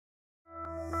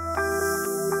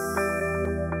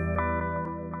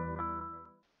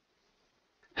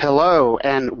Hello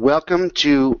and welcome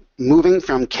to Moving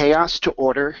from Chaos to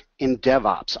Order in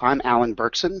DevOps. I'm Alan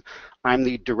Berkson. I'm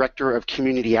the Director of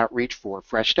Community Outreach for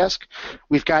Freshdesk.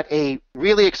 We've got a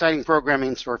really exciting program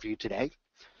in store for you today.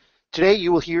 Today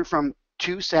you will hear from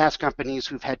two SaaS companies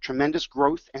who've had tremendous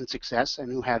growth and success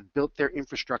and who have built their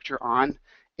infrastructure on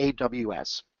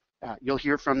AWS. You'll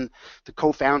hear from the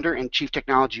co-founder and chief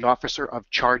technology officer of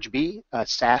Chargebee, a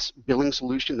SaaS billing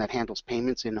solution that handles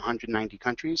payments in 190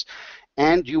 countries.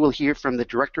 And you will hear from the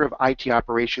director of IT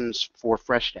operations for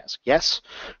Freshdesk. Yes,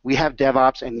 we have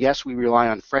DevOps, and yes, we rely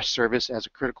on Freshservice as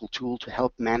a critical tool to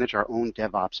help manage our own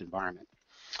DevOps environment.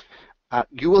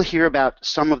 You will hear about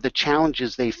some of the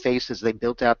challenges they faced as they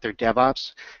built out their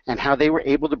DevOps and how they were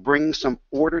able to bring some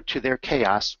order to their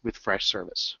chaos with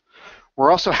Freshservice. We're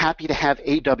also happy to have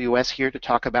AWS here to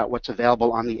talk about what's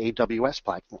available on the AWS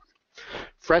platform.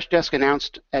 Freshdesk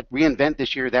announced at reInvent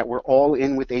this year that we're all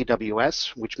in with AWS,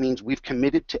 which means we've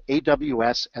committed to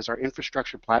AWS as our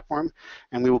infrastructure platform,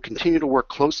 and we will continue to work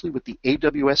closely with the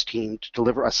AWS team to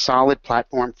deliver a solid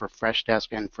platform for Freshdesk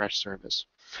and Freshservice.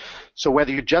 So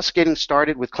whether you're just getting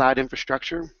started with cloud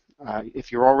infrastructure,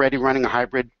 if you're already running a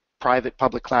hybrid private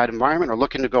public cloud environment or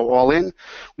looking to go all in,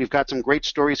 we've got some great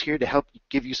stories here to help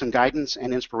give you some guidance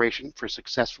and inspiration for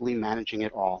successfully managing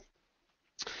it all.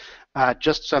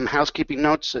 Just some housekeeping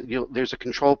notes. There's a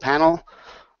control panel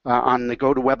on the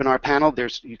GoToWebinar panel.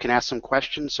 You can ask some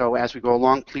questions, so as we go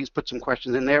along, please put some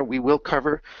questions in there. We will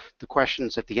cover the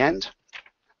questions at the end,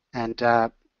 and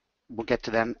we'll get to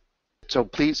them. So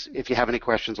please, if you have any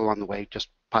questions along the way, just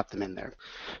pop them in there.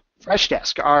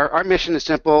 Freshdesk, our mission is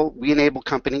simple. We enable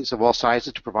companies of all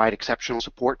sizes to provide exceptional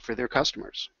support for their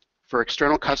customers. For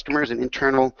external customers and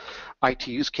internal IT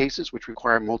use cases which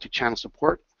require multi-channel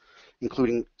support,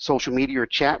 including social media or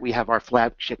chat, we have our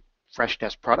flagship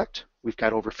Freshdesk product. We've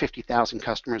got over 50,000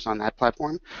 customers on that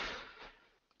platform.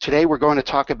 Today we're going to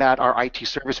talk about our IT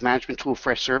service management tool,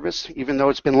 Freshservice. Even though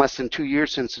it's been less than 2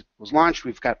 years since it was launched,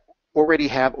 we've already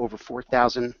have over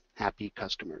 4,000 happy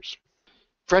customers.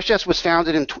 Freshdesk was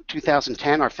founded in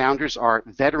 2010. Our founders are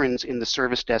veterans in the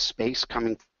service desk space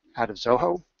coming out of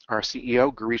Zoho. Our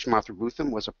CEO, Girish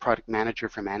Mathrubootham, was a product manager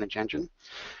for ManageEngine.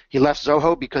 He left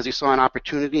Zoho because he saw an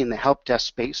opportunity in the help desk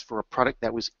space for a product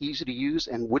that was easy to use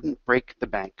and wouldn't break the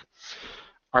bank.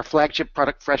 Our flagship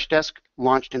product, Freshdesk,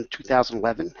 launched in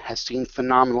 2011, has seen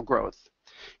phenomenal growth.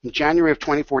 In January of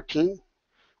 2014,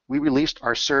 we released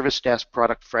our service desk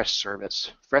product,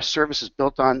 Freshservice. Freshservice is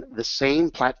built on the same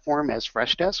platform as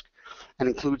Freshdesk and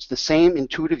includes the same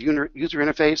intuitive user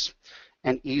interface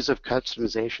and ease of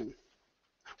customization.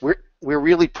 We're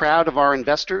really proud of our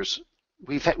investors.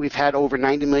 We've had over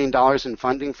 $90 million in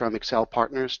funding from Excel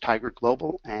Partners, Tiger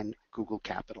Global, and Google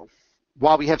Capital.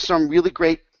 While we have some really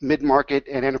great mid-market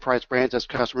and enterprise brands as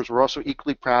customers, we're also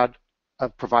equally proud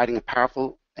of providing a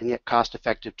powerful and yet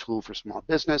cost-effective tool for small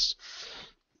business.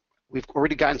 We've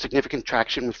already gotten significant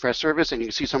traction with Freshservice, and you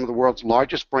can see some of the world's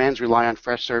largest brands rely on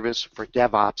Freshservice for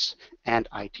DevOps and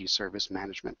IT service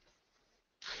management.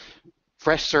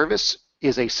 Freshservice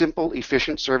is a simple,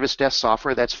 efficient service desk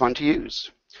software that's fun to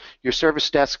use. Your service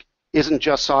desk isn't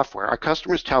just software. Our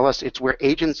customers tell us it's where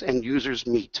agents and users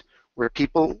meet, where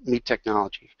people meet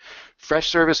technology.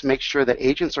 Freshservice makes sure that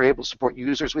agents are able to support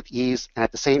users with ease and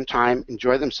at the same time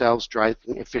enjoy themselves,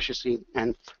 driving efficiency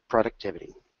and productivity.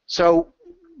 So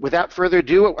without further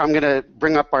ado, I'm going to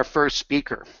bring up our first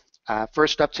speaker.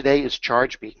 First up today is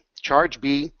Chargebee.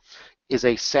 Chargebee is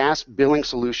a SaaS billing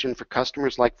solution for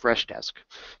customers like Freshdesk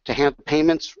to handle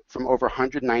payments from over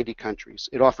 190 countries.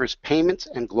 It offers payments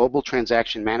and global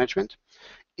transaction management,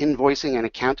 invoicing and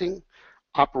accounting,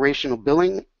 operational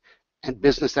billing, and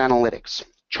business analytics.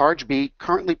 Chargebee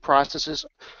currently processes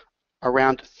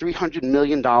around $300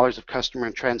 million of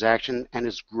customer transaction and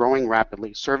is growing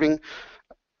rapidly, serving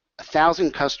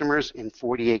 1,000 customers in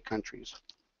 48 countries.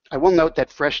 I will note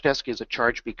that Freshdesk is a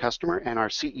Chargebee customer, and our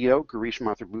CEO, Girish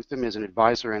Mathrubootham, is an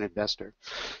advisor and investor.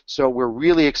 So we're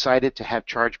really excited to have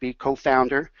Chargebee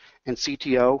co-founder and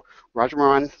CTO,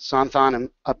 Rajaraman Santhanam,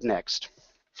 up next.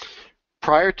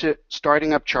 Prior to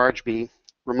starting up Chargebee,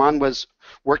 Raman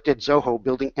worked at Zoho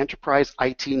building enterprise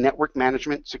IT network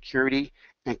management, security,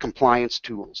 and compliance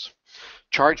tools.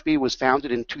 Chargebee was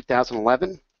founded in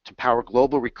 2011 to power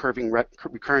global recurring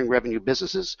revenue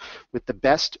businesses with the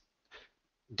best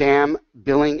DAM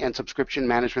billing and subscription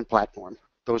management platform.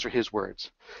 Those are his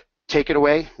words. Take it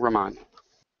away, Raman.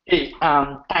 Hey,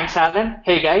 thanks, Alan.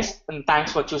 Hey, guys, and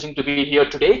thanks for choosing to be here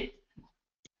today.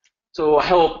 So I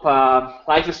hope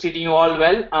life is treating you all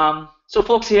well. So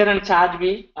folks, here in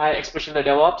Chargebee, especially the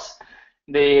DevOps,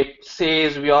 They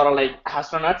says we are like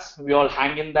astronauts. We all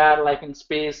hang in there like in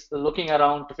space, looking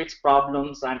around to fix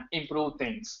problems and improve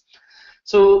things.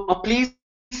 So please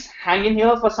hang in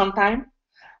here for some time.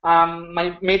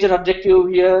 My major objective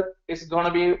here is going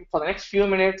to be for the next few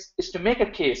minutes is to make a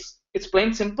case. It's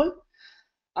plain simple.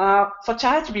 For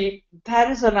Chargebee,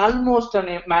 there is an almost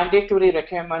a mandatory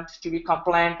requirement to be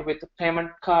compliant with the payment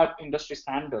card industry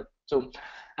standard. So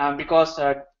because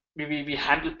we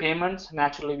handle payments,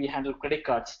 naturally we handle credit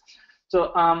cards.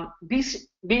 So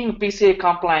being PCI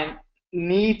compliant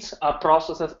needs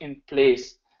processes in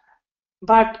place.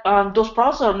 But those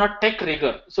processes are not tech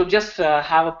rigor. So just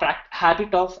have a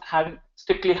habit of having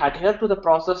strictly adhere to the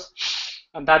process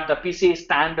that the PCI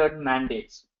standard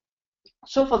mandates.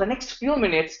 So for the next few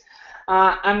minutes,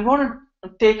 I'm going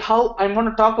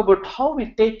to talk about how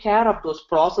we take care of those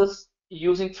processes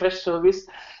using Freshservice,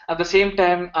 at the same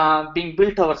time being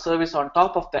built our service on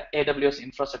top of the AWS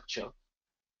infrastructure.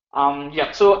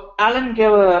 Yeah, so Alan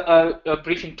gave a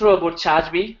brief intro about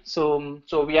Chargebee. So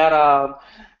we are a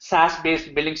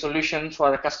SaaS-based billing solution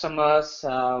for the customers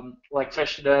like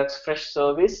Freshdesk,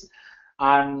 Freshservice.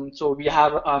 And so we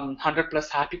have 100 plus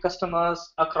happy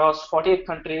customers across 48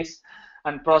 countries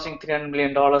and processing $300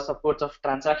 million upwards of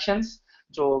transactions.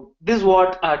 So this is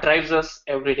what drives us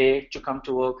every day to come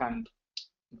to work and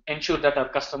ensure that our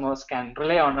customers can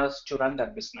rely on us to run their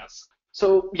business.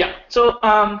 So yeah, so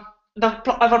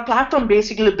our platform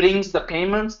basically brings the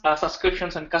payments,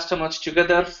 subscriptions, and customers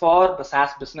together for the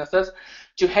SaaS businesses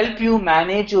to help you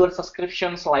manage your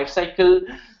subscriptions lifecycle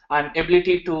and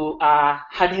ability to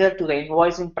adhere to the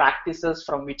invoicing practices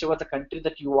from whichever the country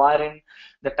that you are in,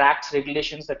 the tax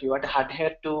regulations that you have to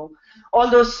adhere to. All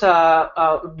those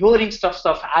boring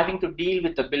stuff having to deal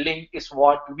with the billing is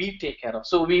what we take care of.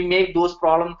 So we make those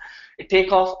problems,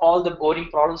 take off all the boring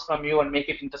problems from you and make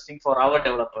it interesting for our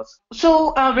developers.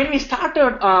 So when we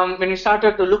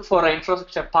started to look for an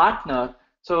infrastructure partner,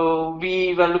 so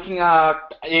we were looking at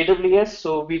AWS,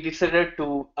 so we decided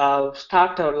to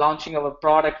start launching our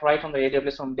product right on the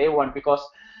AWS from day one, because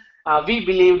we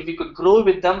believed we could grow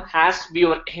with them as we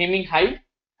were aiming high,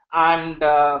 and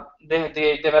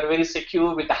they were very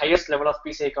secure with the highest level of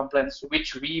PCI compliance,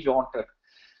 which we wanted.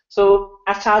 So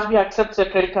as Chargebee accepts the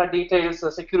credit card details,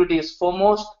 security is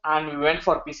foremost, and we went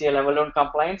for PCI level 1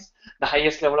 compliance, the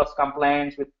highest level of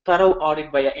compliance with thorough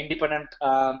audit by an independent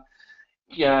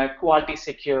quality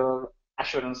secure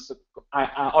assurance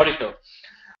auditor.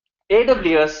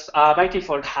 AWS by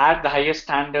default had the highest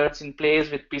standards in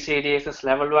place with PCI DSS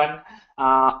level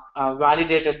 1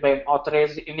 validated by an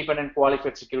authorized independent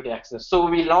qualified security access. So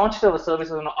we launched our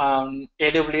services on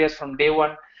AWS from day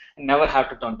one and never have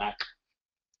to turn back.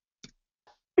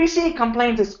 PCI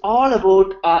compliance is all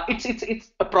about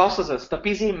it's a processes. The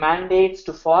PCI mandates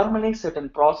to formalize certain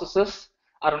processes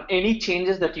around any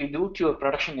changes that you do to your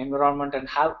production environment and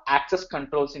have access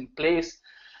controls in place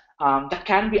that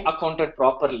can be accounted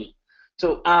properly.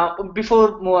 So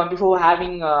before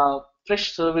having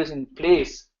Freshservice in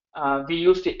place, we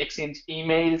used to exchange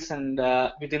emails and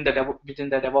within the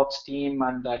DevOps team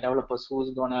and the developers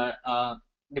who's gonna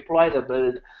deploy the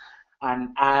build and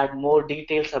add more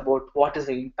details about what is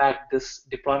the impact this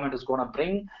deployment is gonna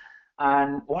bring,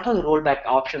 and what are the rollback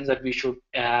options that we should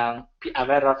be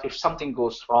aware of if something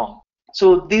goes wrong.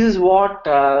 So this is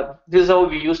this is how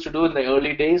we used to do in the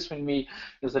early days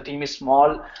because the team is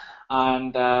small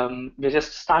and we're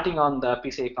just starting on the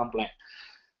PCI compliant.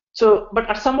 So, but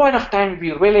at some point of time,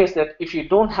 we realized that if you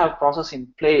don't have process in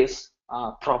place,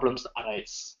 problems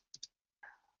arise.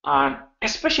 And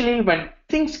especially when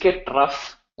things get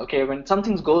rough, okay, when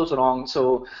something goes wrong,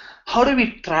 so how do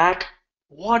we track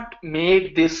what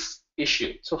made this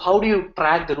issue? So how do you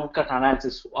track the root cause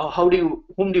analysis?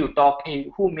 Whom do you talk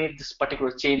to? Who made this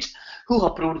particular change? Who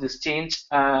approved this change?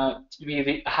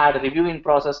 We had a reviewing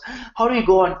process. How do you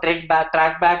go and track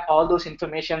back all those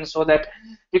information so that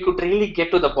we could really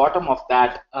get to the bottom of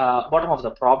that, bottom of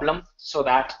the problem, so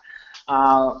that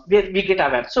we get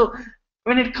aware. So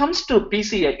when it comes to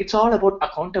PCI, it's all about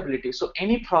accountability. So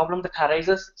any problem that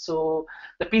arises, so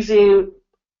the PCI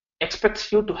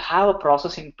expects you to have a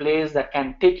process in place that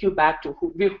can take you back to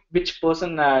which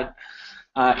person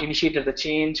initiated the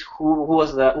change, who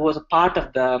was a part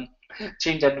of the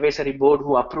change advisory board,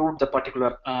 who approved the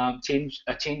particular change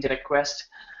request,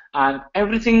 and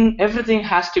everything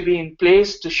has to be in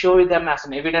place to show them as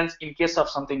an evidence in case of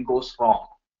something goes wrong.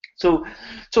 So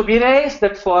we realized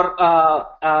that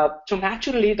so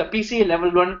naturally the PCI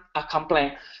level 1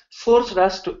 compliant forced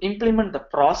us to implement the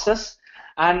process.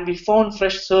 And we found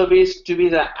Freshservice to be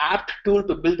the apt tool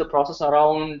to build the process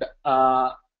around,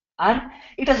 and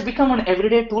it has become an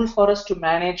everyday tool for us to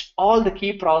manage all the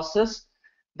key processes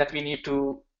that we need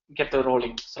to get the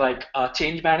rolling. So like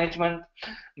change management,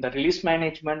 the release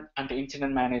management, and the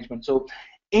incident management. So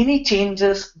any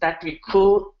changes that we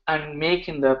could and make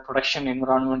in the production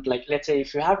environment, like let's say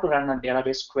if you have to run a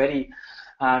database query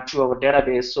to our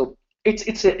database, so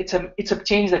it's a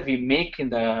change that we make in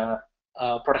the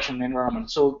production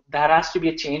environment. So there has to be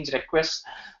a change request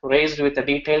raised with the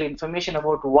detailed information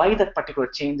about why that particular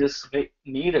change is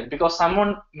needed, because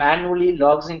someone manually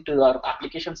logs into our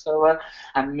application server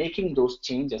and making those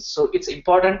changes. So it's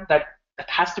important that that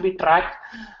has to be tracked,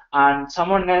 and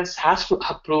someone else has to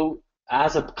approve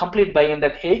as a complete buy-in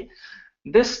that, hey,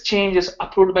 this change is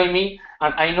approved by me,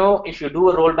 and I know if you do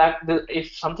a rollback,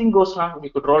 if something goes wrong, we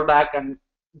could roll back and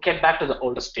get back to the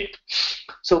older state.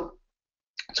 So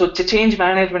to change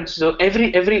management, so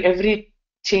every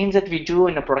change that we do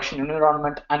in a production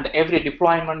environment and every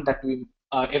deployment that we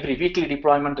every weekly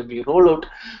deployment that we roll out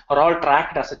are all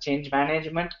tracked as a change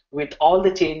management with all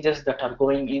the changes that are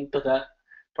going into the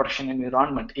production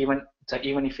environment. Even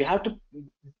if you have to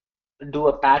do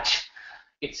a patch,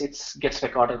 it gets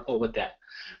recorded over there.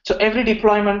 So every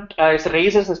deployment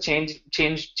raises a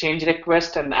change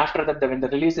request, and after that, when the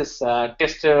release is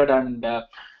tested and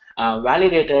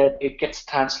validated, it gets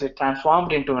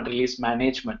transformed into a release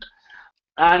management.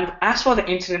 And as for the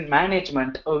incident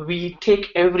management, we take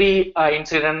every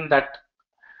incident that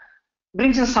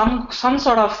brings in some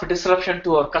sort of disruption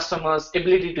to our customers'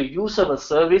 ability to use our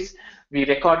service. We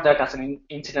record that as an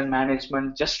incident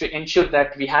management just to ensure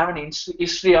that we have an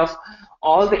history of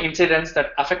all the incidents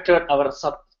that affected our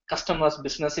customers'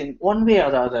 business in one way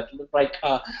or the other, like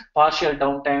partial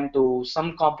downtime to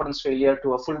some components failure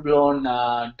to a full-blown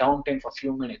downtime for a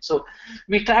few minutes. So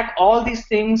we track all these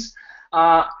things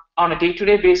on a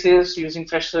day-to-day basis using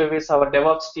Freshservice. Our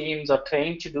DevOps teams are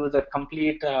trained to do the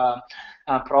complete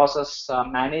process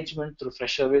management through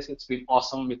Freshservice. It's been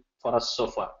awesome for us so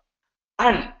far.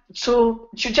 And so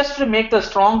just to make the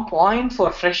strong point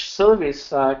for Freshservice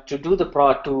to do the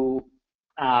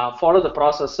follow the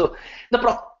process. So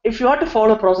if you want to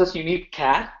follow process, you need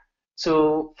care.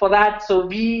 So for that,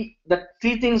 the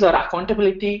three things are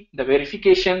accountability, the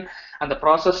verification, and the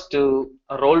process to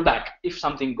roll back if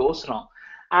something goes wrong.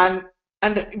 And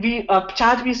we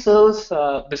Chargebee serves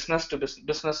business to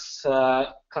business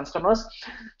customers,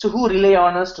 so who rely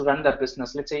on us to run their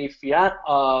business. Let's say if we are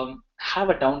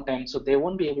have a downtime, so they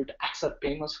won't be able to accept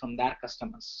payments from their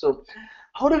customers. So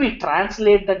how do we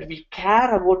translate that we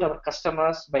care about our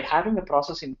customers by having a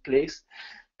process in place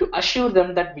to assure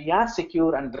them that we are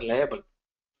secure and reliable?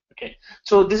 Okay,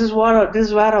 so this is where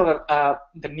our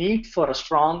the need for a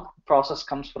strong process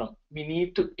comes from. We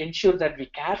need to ensure that we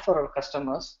care for our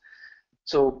customers.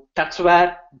 So that's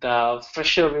where the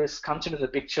Freshservice comes into the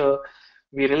picture.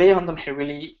 We rely on them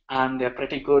heavily, and they're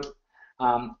pretty good.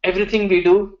 Everything we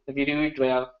do it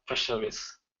via Freshservice.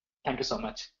 Thank you so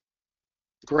much.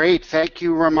 Great, thank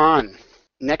you, Raman.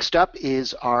 Next up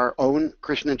is our own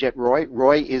Krishnenjit Roy.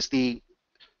 Roy is the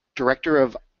Director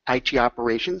of IT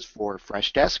Operations for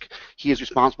Freshdesk. He is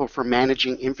responsible for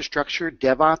managing infrastructure,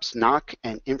 DevOps, NOC,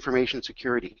 and information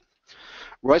security.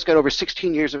 Roy's got over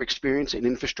 16 years of experience in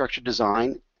infrastructure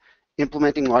design,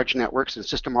 implementing large networks and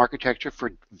system architecture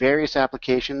for various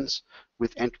applications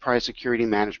with enterprise security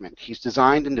management. He's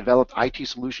designed and developed IT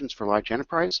solutions for large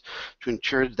enterprise to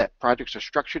ensure that projects are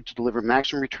structured to deliver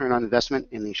maximum return on investment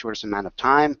in the shortest amount of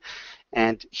time.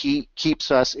 And he keeps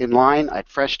us in line at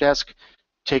Freshdesk.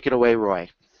 Take it away, Roy.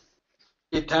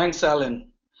 Hey, thanks,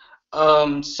 Alan.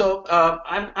 I'm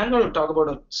going to talk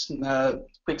about a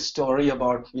quick story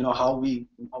about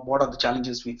what are the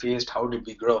challenges we faced, how did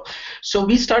we grow. So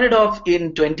we started off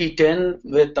in 2010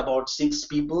 with about 6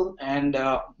 people, and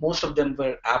most of them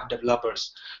were app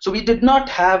developers. So we did not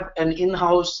have an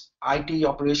in-house IT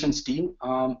operations team.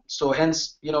 So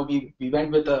hence, we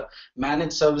went with a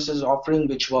managed services offering,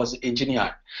 which was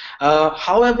engineered.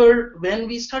 However, when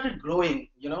we started growing,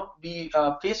 we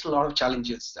faced a lot of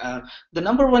challenges. The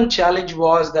number one challenge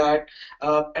was that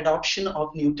adoption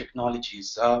of new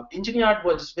technologies. Engineered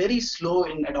was very slow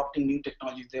in adopting new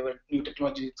technologies. There were new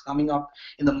technologies coming up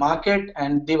in the market,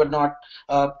 and they were not,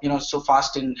 so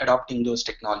fast in adopting those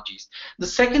technologies. The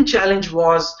second challenge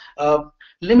was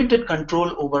limited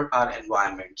control over our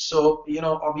environment. So,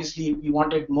 obviously we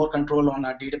wanted more control on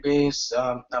our database,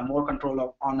 more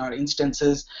control on our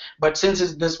instances, but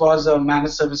since this was a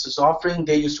managed services offering,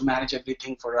 they used to manage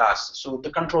everything for us. So the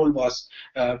control was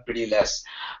pretty less.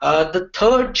 The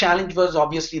third challenge was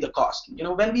obviously the cost.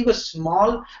 When we were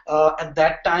small, at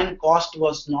that time, cost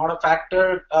was not a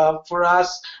factor for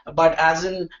us, but as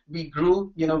we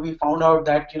grew, we found out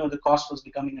that, the cost was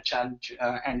becoming a challenge,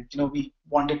 and, we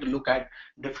wanted to look at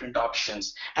different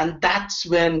options. And that's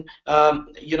when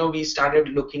we started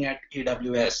looking at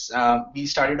AWS. We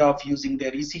started off using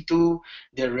their EC2,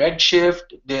 their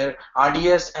Redshift, their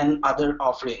RDS, and other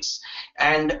offerings.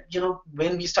 And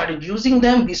when we started using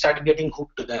them, we started getting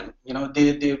hooked to them.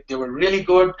 They were really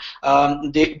good.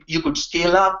 You could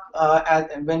scale up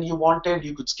when you wanted.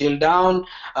 You could scale down.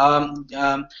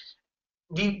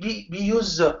 We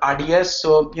use RDS,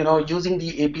 so using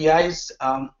the APIs,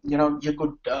 you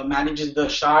could manage the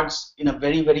shards in a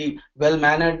very, very well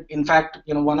mannered. In fact,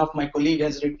 one of my colleagues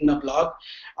has written a blog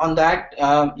on that.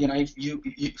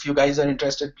 If you guys are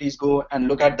interested, please go and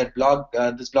look at that blog.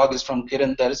 This blog is from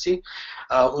Kiran Darsi,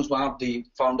 who's one of the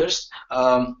founders.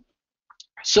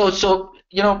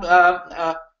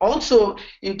 Also,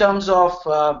 in terms of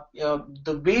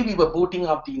the way we were booting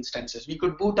up the instances, we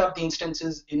could boot up the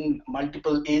instances in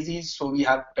multiple AZs, so we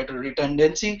have better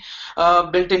redundancy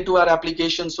built into our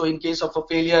application. So in case of a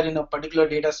failure in a particular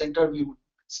data center, we would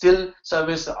still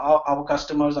service our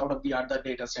customers out of the other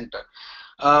data center.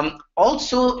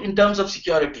 Also, in terms of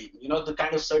security, the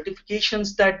kind of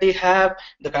certifications that they have,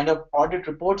 the kind of audit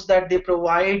reports that they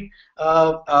provide,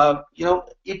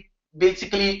 it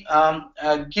basically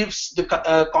gives the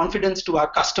confidence to our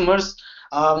customers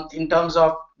in terms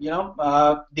of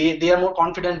they are more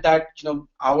confident that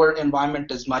our environment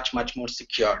is much more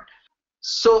secure.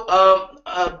 So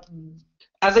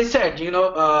as I said,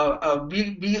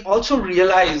 we also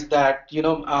realized that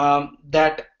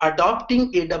that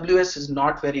adopting AWS is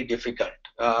not very difficult.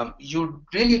 You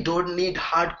really don't need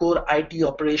hardcore IT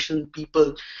operation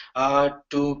people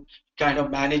to kind of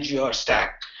manage your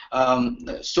stack.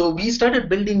 So we started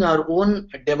building our own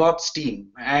DevOps team,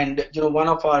 and one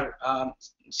of our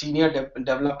senior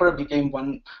developer became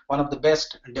one of the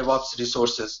best DevOps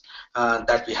resources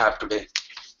that we have today.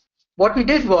 What we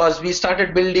did was we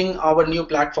started building our new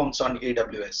platforms on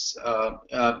AWS.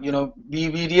 We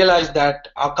realized that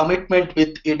our commitment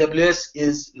with AWS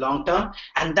is long term,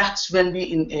 and that's when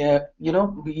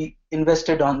we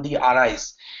invested on the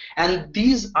RIs. And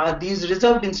these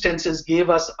reserved instances gave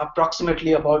us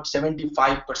approximately about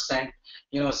 75%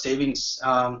 savings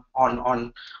on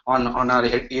our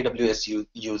AWS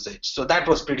usage. So that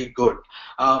was pretty good.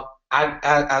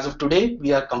 As of today,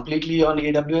 we are completely on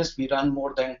AWS. We run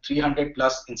more than 300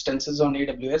 plus instances on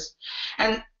AWS.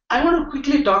 And I want to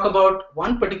quickly talk about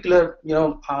one particular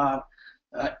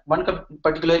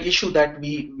issue that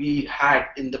we had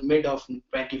in the mid of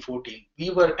 2014. We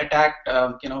were attacked.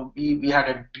 We had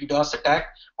a DDoS attack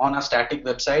on a static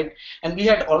website, and we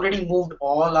had already moved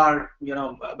all our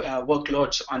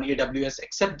workloads on AWS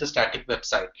except the static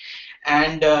website.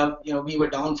 And we were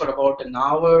down for about an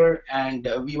hour, and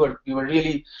we were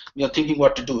really thinking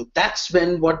what to do. That's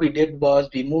when what we did was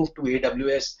we moved to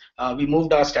AWS. We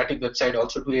moved our static website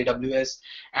also to AWS,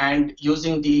 and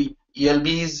using the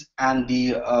ELBs and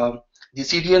the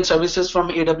CDN services from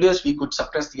AWS, we could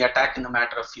suppress the attack in a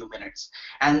matter of few minutes.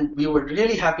 And we were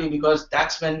really happy because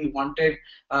that's when we wanted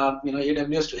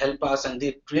AWS to help us, and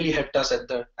they really helped us at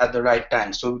the right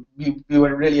time. So we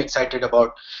were really excited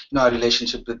about our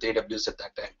relationship with AWS at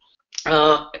that time.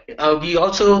 We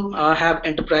also have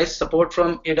enterprise support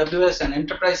from AWS, and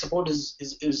enterprise support is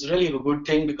really a good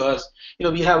thing because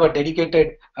we have a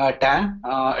dedicated TAM.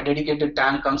 A dedicated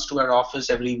TAM comes to our office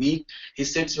every week. He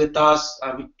sits with us.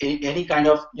 Any kind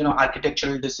of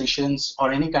architectural decisions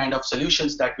or any kind of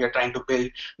solutions that we are trying to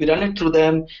build, we run it through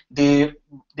them. They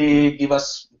give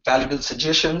us valuable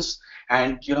suggestions.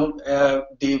 And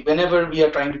whenever we are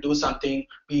trying to do something,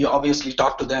 we obviously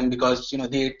talk to them because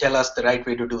they tell us the right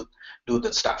way to do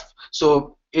the stuff.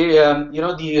 So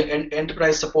the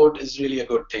enterprise support is really a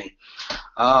good thing.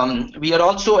 We are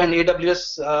also an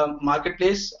AWS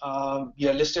marketplace. We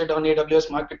are listed on AWS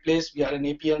marketplace. We are an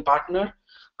APN partner.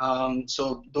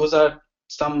 So those are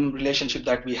some relationship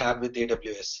that we have with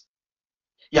AWS.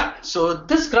 Yeah. So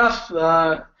this graph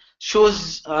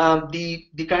shows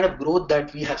the kind of growth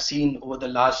that we have seen over the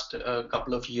last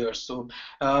couple of years. So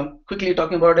quickly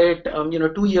talking about it,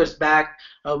 2 years back,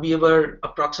 we were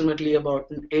approximately about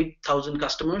 8,000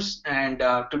 customers, and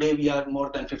today we are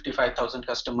more than 55,000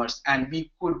 customers. And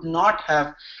we could not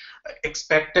have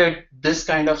expected this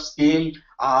kind of scale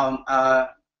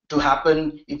to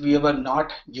happen if we were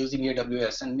not using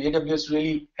AWS. And AWS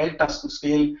really helped us to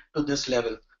scale to this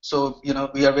level. So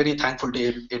we are very thankful to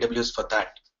AWS for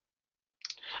that.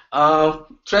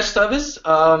 Freshservice.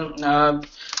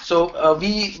 So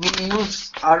we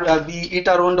eat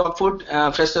our own dog food.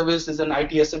 Freshservice is an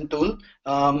ITSM tool,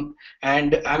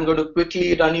 and I'm going to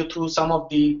quickly run you through some of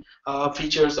the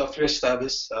features of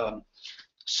Freshservice.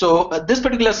 So this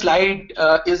particular slide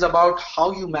is about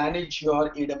how you manage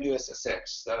your AWS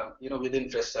assets, within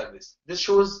Freshservice. This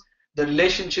shows the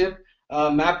relationship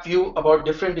map view about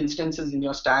different instances in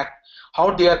your stack,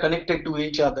 how they are connected to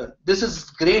each other. This is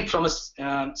great from a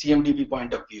CMDB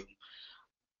point of view.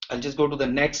 I'll just go to the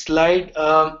next slide.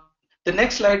 The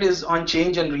next slide is on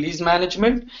change and release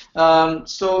management.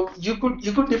 So you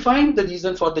could define the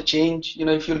reason for the change.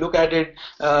 If you look at it,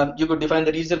 you could define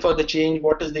the reason for the change.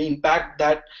 What is the impact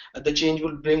that the change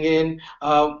will bring in?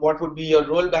 What would be your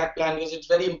rollback plan? Because it's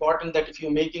very important that if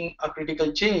you're making a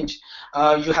critical change,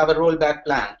 you have a rollback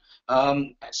plan.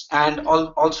 And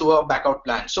also a backup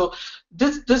plan. So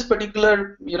this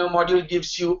particular module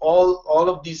gives you all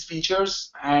of these features,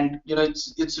 and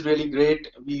it's really great.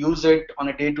 We use it on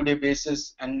a day-to-day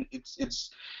basis, and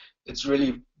it's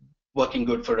really working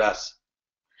good for us.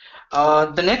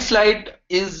 The next slide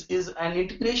is an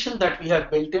integration that we have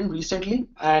built in recently,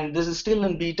 and this is still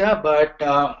in beta, but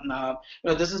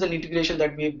this is an integration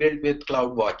that we built with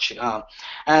CloudWatch,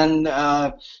 and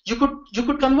you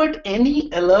could convert any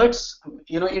alerts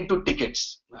into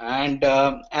tickets, and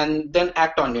then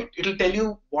act on it. It'll tell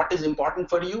you what is important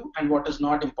for you and what is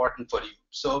not important for you.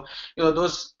 So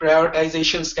those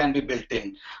prioritizations can be built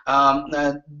in.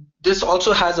 This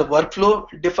also has a workflow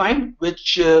defined,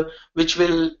 which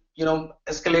will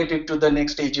escalate it to the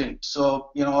next agent, so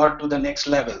or to the next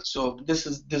level. So this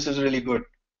is really good.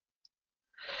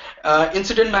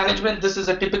 Incident management. This is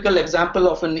a typical example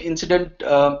of an incident.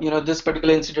 This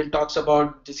particular incident talks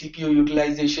about the CPU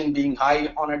utilization being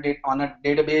high on a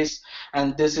database,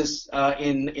 and this is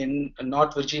in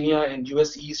North Virginia in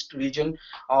US East region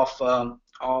of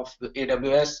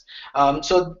AWS.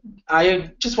 So I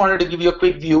just wanted to give you a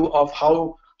quick view of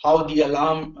how the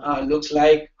alarm looks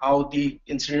like, how the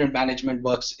incident management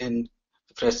works in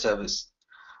Freshservice.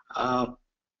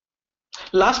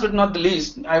 Last but not the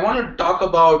least, I want to talk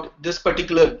about this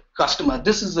particular customer.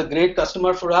 This is a great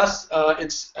customer for us.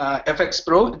 It's FX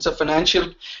Pro. It's a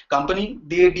financial company.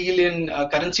 They deal in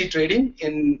currency trading.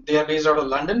 They are based out of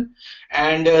London,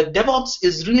 and DevOps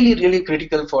is really, really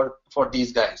critical for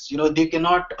these guys. They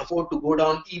cannot afford to go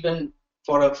down even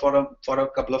for a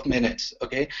couple of minutes.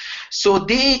 Okay, so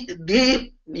they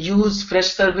use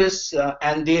Freshservice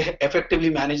and they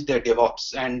effectively manage their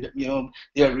DevOps, and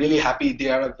they are really happy. They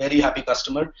are a very happy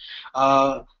customer.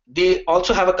 They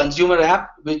also have a consumer app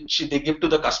which they give to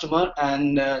the customer,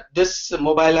 and this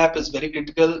mobile app is very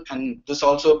critical, and this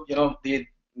also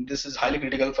this is highly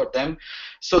critical for them.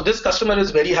 So this customer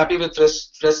is very happy with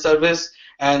Freshservice,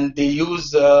 and they use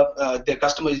their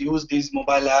customers use these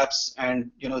mobile apps,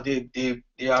 and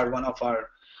they are one of our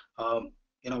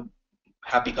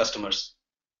happy customers.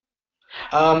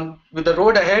 With the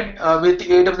road ahead with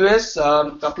AWS,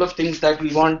 a couple of things that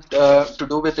we want to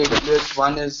do with AWS.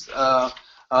 One is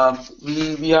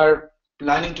we are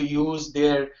planning to use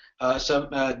their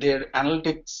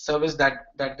analytics service that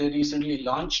they recently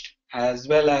launched, as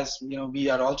well as we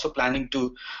are also planning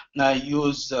to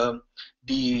use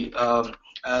the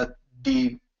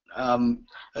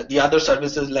other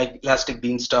services like Elastic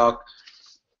Beanstalk.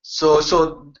 So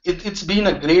it's been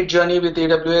a great journey with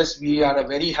AWS. We are a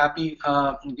very happy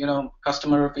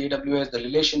customer of AWS. The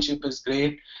relationship is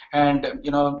great, and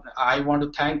I want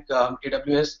to thank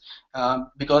AWS.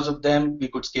 Because of them, we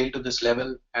could scale to this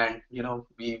level, and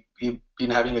we've been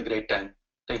having a great time.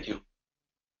 Thank you.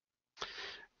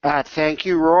 Thank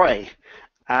you, Roy.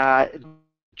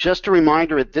 Just a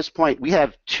reminder, at this point, we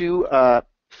have two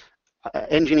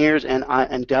engineers and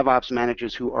DevOps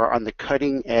managers who are on the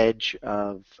cutting edge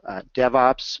of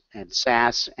DevOps and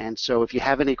SaaS. And so, if you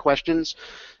have any questions,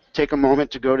 take a moment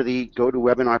to go to the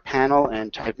GoToWebinar panel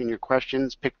and type in your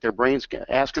questions, pick their brains,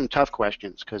 ask them tough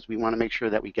questions, because we want to make sure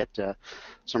that we get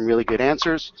some really good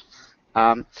answers.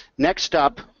 Next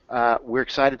up, we're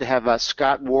excited to have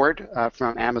Scott Ward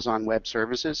from Amazon Web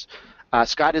Services.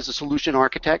 Scott is a solution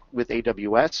architect with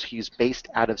AWS. He's based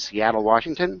out of Seattle,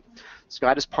 Washington.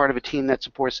 Scott is part of a team that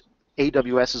supports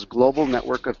AWS's global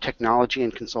network of technology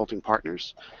and consulting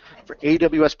partners. For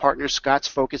AWS partners, Scott's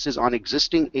focus is on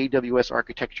existing AWS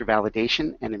architecture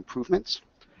validation and improvements,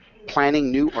 planning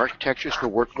new architectures for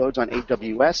workloads on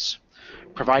AWS,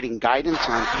 providing guidance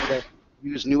on how to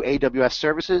use new AWS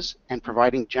services, and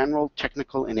providing general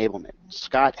technical enablement.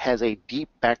 Scott has a deep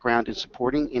background in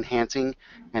supporting, enhancing,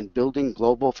 and building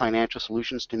global financial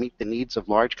solutions to meet the needs of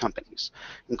large companies,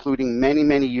 including many,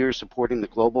 many years supporting the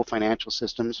global financial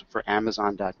systems for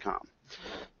Amazon.com.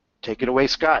 Take it away,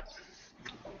 Scott.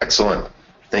 Excellent.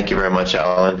 Thank you very much,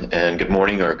 Alan, and good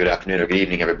morning or good afternoon or good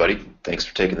evening, everybody. Thanks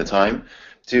for taking the time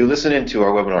to listen in to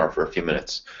our webinar for a few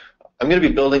minutes. I'm going to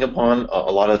be building upon a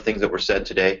lot of the things that were said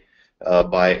today.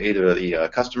 by either the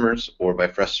customers or by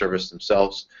Freshservice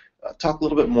themselves. Talk a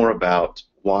little bit more about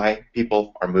why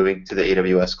people are moving to the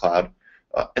AWS cloud,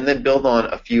 and then build on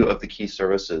a few of the key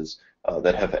services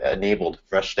that have enabled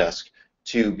Freshdesk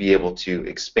to be able to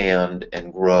expand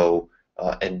and grow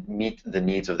and meet the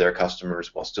needs of their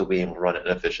customers while still being able to run an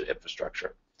efficient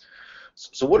infrastructure.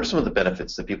 So what are some of the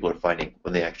benefits that people are finding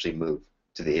when they actually move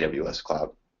to the AWS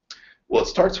cloud? Well, it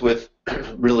starts with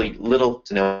really little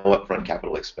to no upfront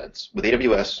capital expense. With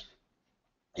AWS,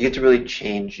 you get to really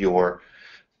change your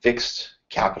fixed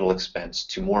capital expense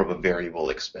to more of a variable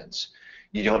expense.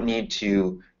 You don't need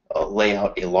to lay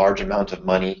out a large amount of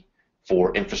money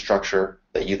for infrastructure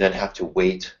that you then have to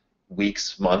wait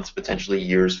weeks, months, potentially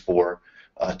years for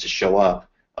to show up,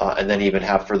 and then even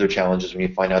have further challenges when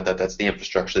you find out that that's the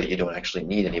infrastructure that you don't actually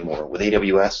need anymore. With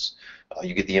AWS,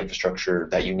 you get the infrastructure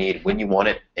that you need when you want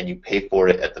it, and you pay for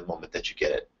it at the moment that you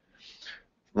get it.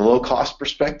 From a low-cost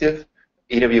perspective,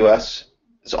 AWS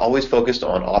is always focused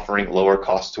on offering lower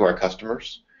costs to our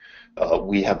customers.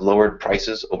 We have lowered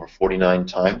prices over 49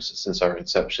 times since our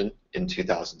inception in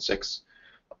 2006.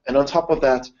 And on top of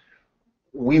that,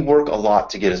 we work a lot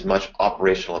to get as much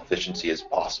operational efficiency as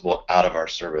possible out of our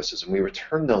services, and we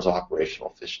return those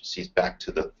operational efficiencies back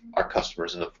to our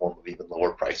customers in the form of even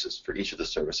lower prices for each of the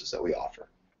services that we offer.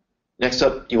 Next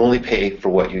up, you only pay for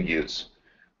what you use,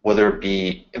 whether it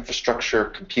be infrastructure,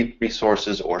 compute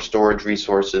resources, or storage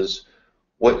resources.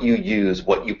 What you use,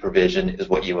 what you provision, is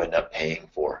what you end up paying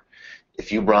for.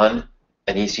 If you run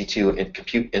an EC2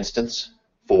 compute instance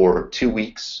for 2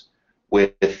 weeks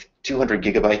with 200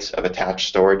 gigabytes of attached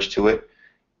storage to it,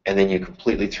 and then you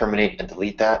completely terminate and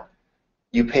delete that,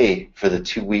 you pay for the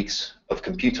 2 weeks of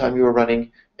compute time you were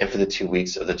running and for the 2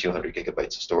 weeks of the 200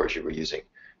 gigabytes of storage you were using.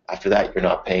 After that, you're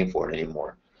not paying for it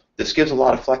anymore. This gives a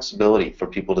lot of flexibility for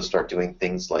people to start doing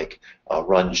things like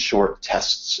run short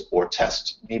tests or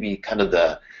test maybe kind of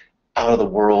the out of the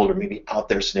world or maybe out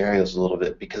there scenarios a little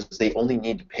bit, because they only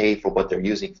need to pay for what they're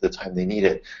using for the time they need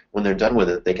it. When they're done with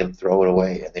it, they can throw it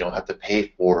away, and they don't have to pay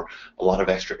for a lot of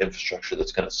extra infrastructure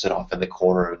that's going to sit off in the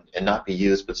corner and not be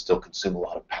used but still consume a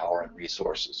lot of power and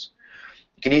resources.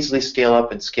 You can easily scale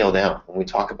up and scale down. When we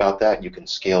talk about that, you can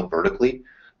scale vertically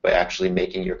by actually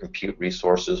making your compute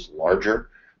resources larger,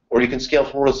 or you can scale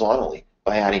horizontally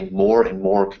by adding more and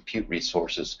more compute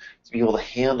resources to be able to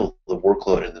handle the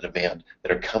workload and the demand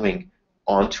that are coming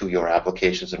onto your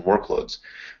applications and workloads.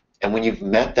 And when you've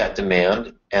met that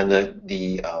demand and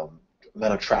the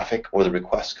amount of traffic or the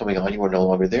requests coming on you are no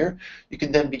longer there, you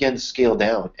can then begin to scale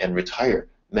down and retire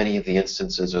many of the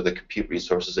instances or the compute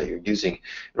resources that you're using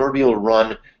in order to be able to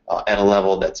run at a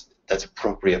level that's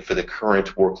appropriate for the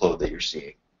current workload that you're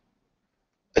seeing.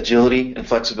 Agility and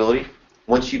flexibility.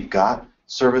 Once you've got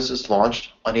services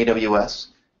launched on AWS,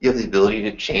 you have the ability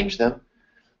to change them.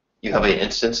 You have an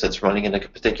instance that's running in a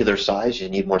particular size, you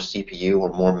need more CPU or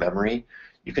more memory.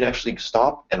 You can actually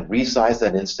stop and resize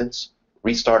that instance,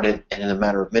 restart it, and in a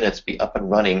matter of minutes be up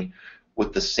and running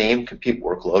with the same compute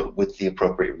workload with the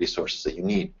appropriate resources that you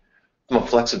need. From a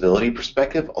flexibility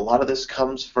perspective, a lot of this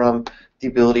comes from the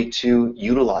ability to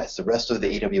utilize the rest of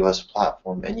the AWS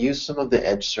platform and use some of the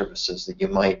edge services that you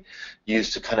might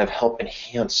use to kind of help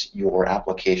enhance your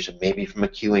application, maybe from a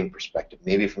queuing perspective,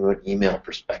 maybe from an email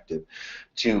perspective,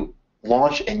 to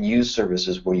launch and use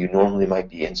services where you normally might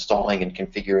be installing and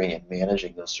configuring and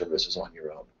managing those services on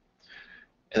your own.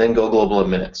 And then go global in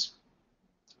minutes.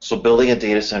 So building a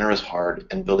data center is hard,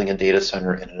 and building a data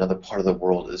center in another part of the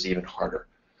world is even harder.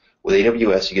 With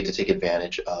AWS, you get to take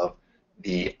advantage of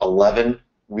the 11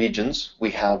 regions we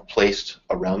have placed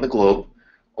around the globe,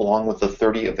 along with the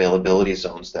 30 availability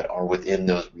zones that are within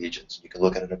those regions. You can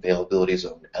look at an availability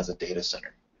zone as a data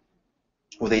center.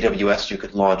 With AWS, you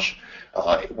could launch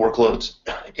workloads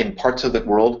in parts of the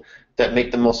world that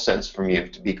make the most sense for you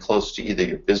to be close to either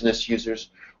your business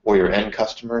users or your end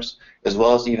customers, as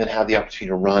well as even have the opportunity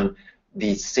to run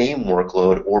the same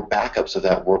workload or backups of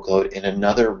that workload in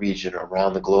another region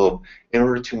around the globe in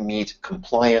order to meet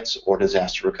compliance or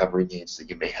disaster recovery needs that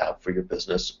you may have for your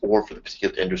business or for the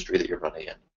particular industry that you're running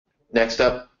in. Next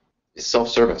up is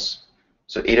self-service.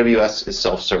 So AWS is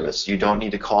self-service. You don't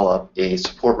need to call up a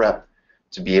support rep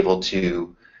to be able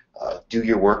to do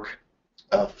your work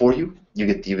for you. You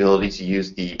get the ability to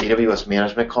use the AWS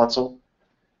Management Console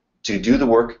to do the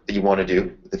work that you want to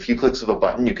do. With a few clicks of a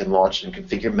button, you can launch and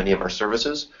configure many of our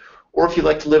services. Or if you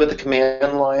like to live at the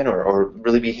command line or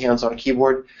really be hands-on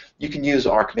keyboard, you can use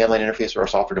our command line interface or our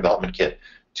software development kit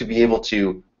to be able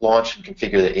to launch and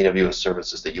configure the AWS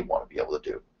services that you want to be able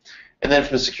to do. And then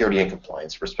from a security and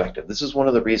compliance perspective, this is one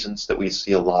of the reasons that we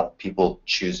see a lot of people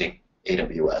choosing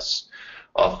AWS.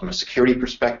 From a security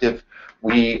perspective,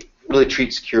 we really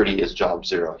treat security as job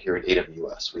zero here at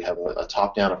AWS. We have a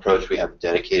top-down approach. We have a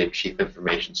dedicated Chief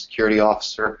Information Security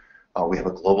Officer. We have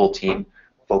a global team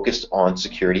focused on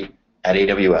security at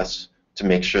AWS to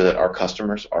make sure that our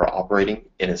customers are operating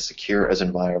in as secure as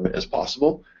environment as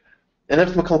possible. And then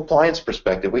from a compliance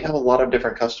perspective, we have a lot of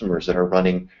different customers that are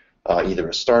running either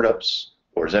as startups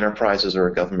or as enterprises or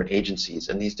government agencies,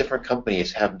 and these different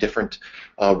companies have different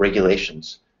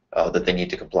regulations that they need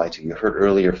to comply to. You heard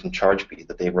earlier from Chargebee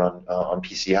that they run on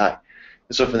PCI.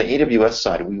 And so from the AWS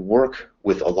side, we work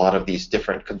with a lot of these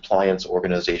different compliance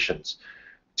organizations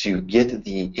to get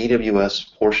the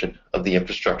AWS portion of the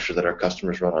infrastructure that our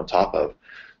customers run on top of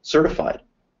certified,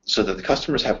 so that the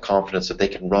customers have confidence that they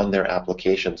can run their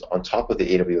applications on top of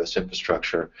the AWS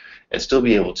infrastructure and still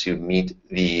be able to meet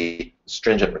the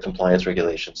stringent compliance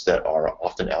regulations that are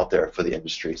often out there for the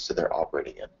industries that they're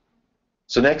operating in.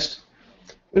 So next,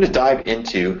 I'm going to dive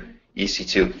into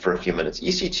EC2 for a few minutes.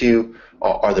 EC2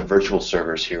 are the virtual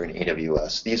servers here in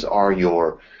AWS. These are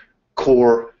your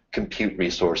core compute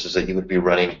resources that you would be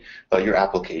running your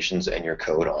applications and your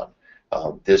code on.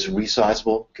 There's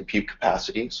resizable compute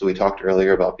capacity, so we talked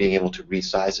earlier about being able to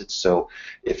resize it. So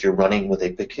if you're running with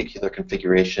a particular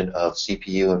configuration of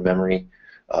CPU and memory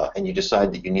and you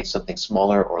decide that you need something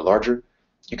smaller or larger,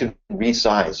 you can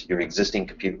resize your existing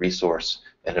compute resource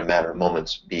and in a matter of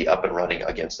moments be up and running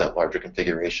against that larger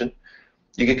configuration.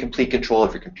 You get complete control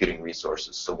of your computing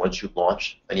resources. So once you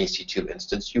launch an EC2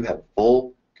 instance, you have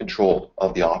full control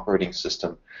of the operating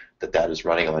system that is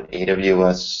running on.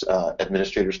 AWS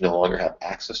administrators no longer have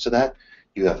access to that.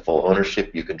 You have full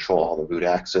ownership. You control all the root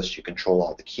access. You control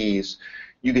all the keys.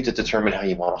 You get to determine how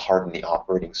you want to harden the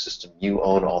operating system. You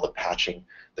own all the patching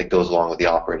that goes along with the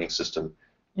operating system.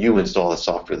 You install the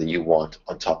software that you want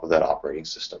on top of that operating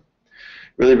system.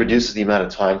 It really reduces the amount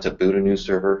of time to boot a new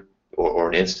server or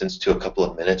an instance to a couple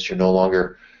of minutes. You're no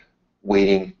longer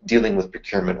waiting, dealing with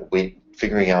procurement,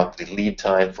 figuring out the lead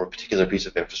time for a particular piece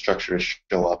of infrastructure to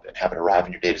show up and have it arrive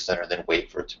in your data center and then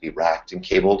wait for it to be racked and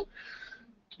cabled.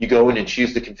 You go in and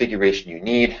choose the configuration you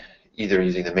need, either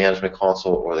using the management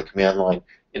console or the command line.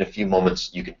 In a few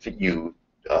moments, you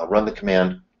run the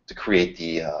command to create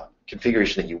the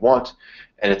configuration that you want,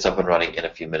 and it's up and running in a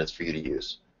few minutes for you to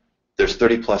use. There's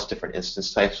 30+ different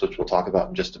instance types, which we'll talk about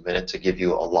in just a minute, to give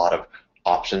you a lot of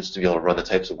options to be able to run the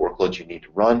types of workloads you need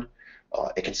to run.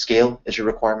 It can scale as your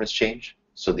requirements change,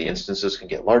 so the instances can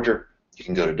get larger. You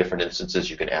can go to different instances.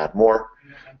 You can add more.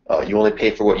 You only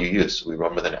pay for what you use. So we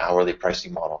run with an hourly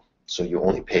pricing model. So you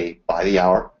only pay by the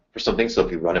hour for something. So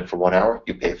if you run it for 1 hour,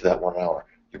 you pay for that 1 hour.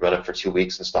 You run it for 2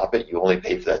 weeks and stop it, you only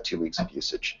pay for that 2 weeks of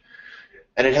usage.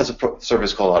 And it has a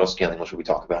service called auto-scaling, which we'll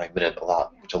talk about in a minute,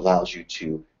 which allows you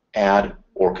to add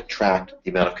or contract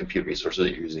the amount of compute resources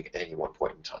that you're using at any one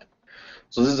point in time.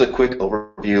 So this is a quick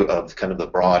overview of kind of the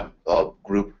broad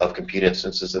group of compute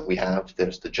instances that we have.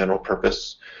 There's the general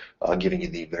purpose, giving you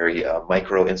the very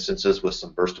micro instances with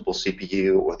some burstable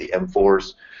CPU, or the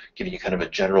M4s, giving you kind of a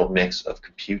general mix of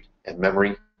compute and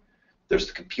memory. There's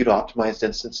the compute optimized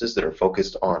instances that are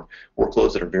focused on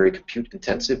workloads that are very compute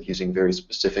intensive, using very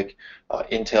specific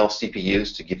Intel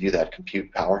CPUs to give you that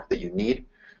compute power that you need.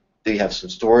 Then you have some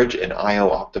storage and I/O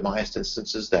optimized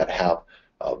instances that have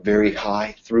very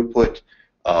high throughput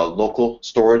local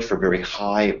storage for very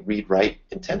high read-write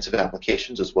intensive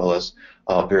applications, as well as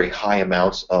very high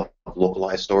amounts of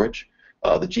localized storage.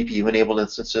 The GPU-enabled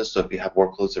instances, so if you have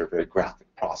workloads that are very graphic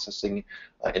processing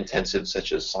intensive,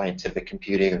 such as scientific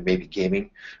computing or maybe gaming,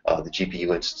 the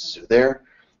GPU instances are there.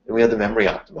 And we have the memory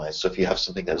optimized, so if you have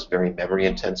something that is very memory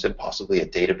intensive, possibly a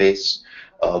database,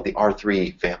 the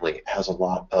R3 family has a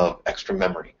lot of extra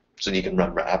memory, so you can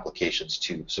run applications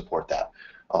to support that.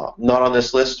 Not on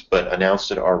this list, but announced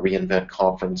at our reInvent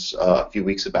conference a few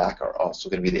weeks back, are also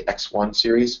going to be the X1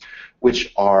 series,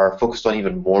 which are focused on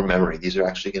even more memory. These are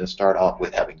actually going to start off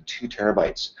with having 2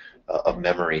 terabytes of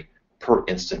memory per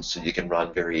instance, so you can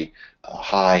run very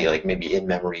high, like maybe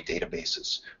in-memory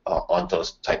databases on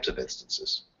those types of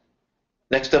instances.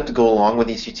 Next up to go along with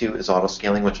EC2 is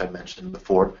auto-scaling, which I mentioned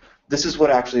before. This is what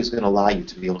actually is going to allow you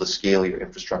to be able to scale your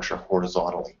infrastructure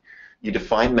horizontally. You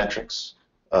define metrics,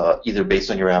 either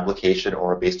based on your application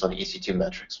or based on EC2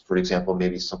 metrics. For example,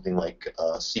 maybe something like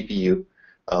CPU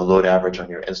load average on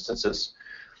your instances.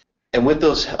 And with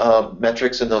those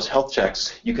metrics and those health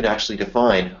checks, you can actually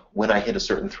define, when I hit a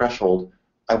certain threshold,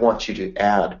 I want you to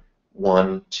add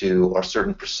 1, 2, or a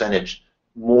certain percentage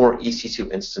more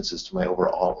EC2 instances to my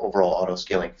overall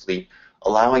auto-scaling fleet,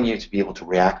 allowing you to be able to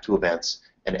react to events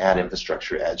and add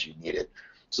infrastructure as you need it.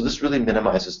 So this really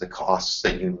minimizes the costs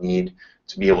that you need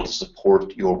to be able to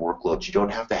support your workloads. You don't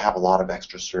have to have a lot of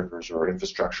extra servers or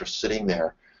infrastructure sitting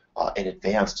there in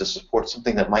advance to support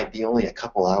something that might be only a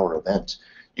couple-hour event.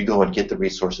 You go and get the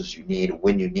resources you need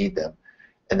when you need them.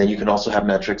 And then you can also have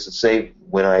metrics that say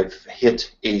when I've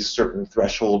hit a certain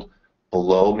threshold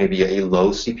below, maybe a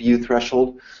low CPU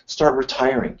threshold, start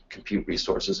retiring compute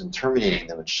resources and terminating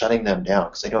them and shutting them down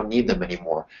because I don't need them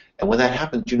anymore. And when that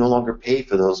happens, you no longer pay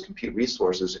for those compute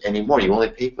resources anymore. You only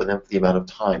pay for them for the amount of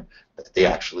time that they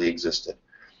actually existed.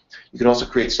 You can also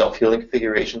create self-healing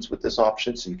configurations with this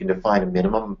option, so you can define a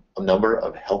minimum number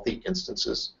of healthy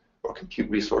instances or compute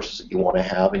resources that you want to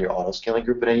have in your auto-scaling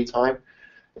group at any time.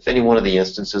 If any one of the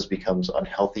instances becomes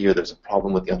unhealthy or there's a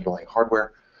problem with the underlying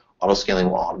hardware, autoscaling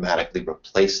will automatically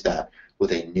replace that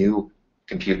with a new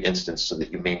compute instance so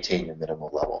that you maintain your minimal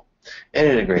level. And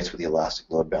it integrates with the Elastic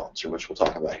Load Balancer, which we'll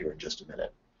talk about here in just a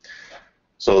minute.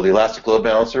 So the Elastic Load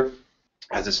Balancer,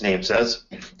 as its name says,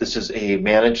 this is a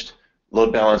managed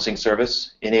load balancing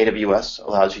service in AWS,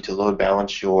 allows you to load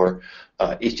balance your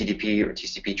HTTP or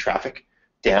TCP traffic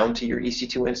down to your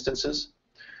EC2 instances.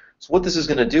 So what this is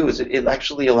going to do is it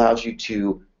actually allows you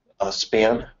to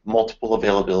span multiple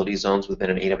availability zones within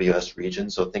an AWS region.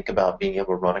 So think about being able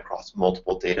to run across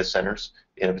multiple data centers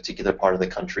in a particular part of the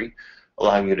country,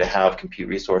 allowing you to have compute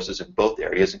resources in both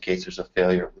areas in case there's a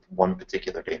failure with one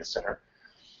particular data center.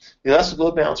 The Elastic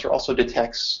Load Balancer also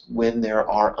detects when there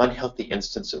are unhealthy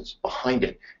instances behind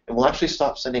it, and will actually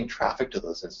stop sending traffic to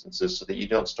those instances so that you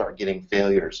don't start getting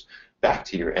failures back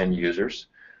to your end users.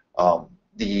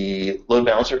 The load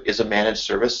balancer is a managed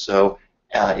service, so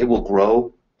it will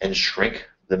grow and shrink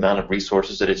the amount of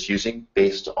resources that it's using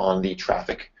based on the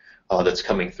traffic that's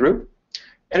coming through.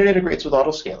 And it integrates with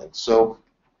autoscaling. So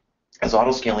as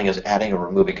autoscaling is adding or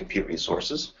removing compute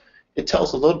resources, it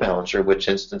tells the load balancer which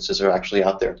instances are actually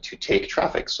out there to take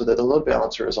traffic so that the load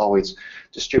balancer is always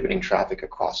distributing traffic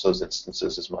across those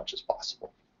instances as much as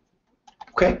possible.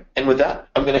 Okay, and with that,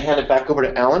 I'm going to hand it back over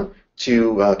to Alan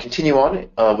to continue on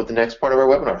with the next part of our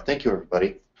webinar. Thank you,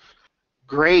 everybody.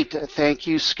 Great. Thank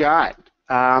you, Scott.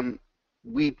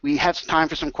 We have time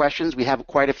for some questions. We have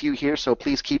quite a few here, so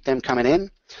please keep them coming in.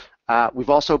 We've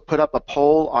also put up a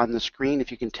poll on the screen.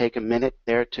 If you can take a minute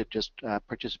there to just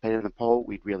participate in the poll,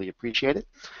 we'd really appreciate it.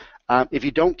 If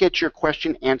you don't get your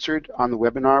question answered on the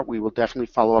webinar, we will definitely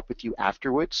follow up with you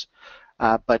afterwards.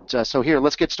 So here,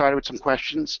 let's get started with some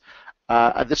questions.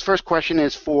 This first question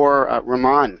is for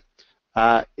Raman.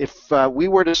 If we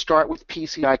were to start with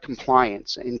PCI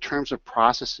compliance in terms of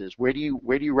processes, where do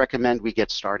you recommend we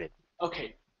get started?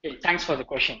 Okay, thanks for the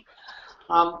question.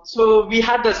 So we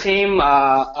had the same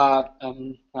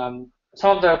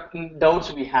some of the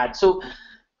doubts we had. So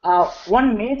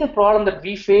one major problem that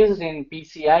we faced in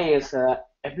PCI is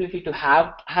ability to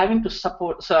having to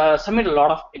submit a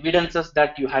lot of evidences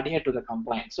that you adhere to the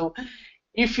compliance. So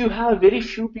if you have very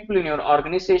few people in your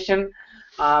organization,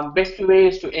 best way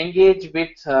is to engage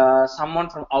with someone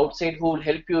from outside who will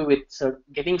help you with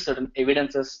getting certain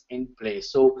evidences in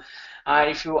place. So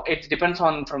it depends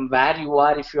on from where you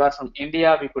are. If you are from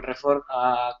India, we could refer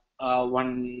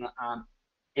one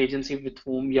agency with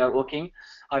whom we are working,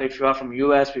 or if you are from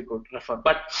US, we could refer.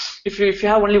 But if you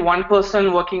have only one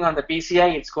person working on the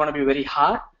PCI, it's going to be very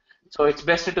hard. So it's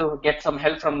best to get some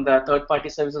help from the third-party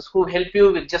services who help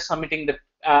you with just submitting the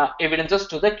evidences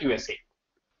to the QSA.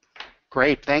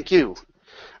 Great, thank you.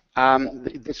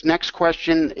 This next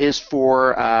question is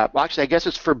for, well, actually, I guess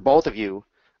it's for both of you.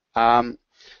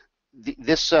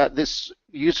 This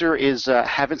user is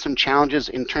having some challenges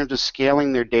in terms of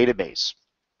scaling their database.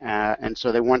 And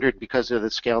so they wondered, because of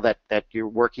the scale that you're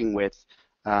working with,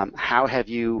 how have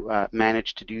you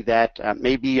managed to do that?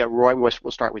 Maybe, Roy,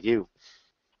 we'll start with you.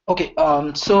 Okay,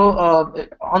 so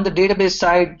on the database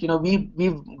side,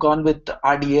 we've gone with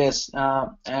RDS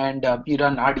and we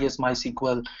run RDS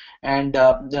MySQL, and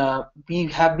we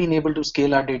have been able to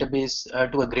scale our database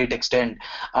to a great extent.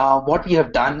 What we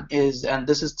have done is, and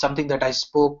this is something that I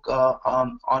spoke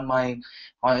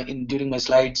during my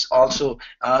slides also,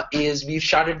 is we've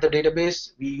sharded the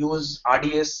database. We use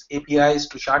RDS APIs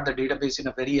to shard the database in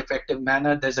a very effective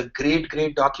manner. There's a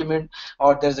great document,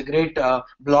 or there's a great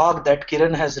blog that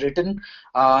Kiran has written.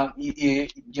 You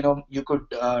could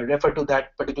refer to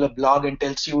that particular blog, and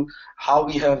tells you how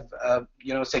we have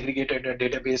segregated our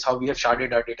database, how we have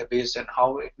sharded our database, and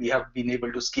how we have been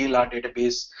able to scale our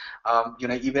database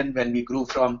even when we grew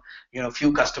from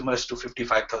few customers to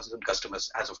 55,000 customers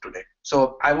as of today.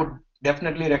 So I would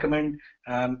definitely recommend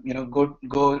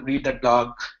go read that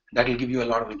blog. That will give you a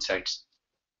lot of insights.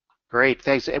 Great,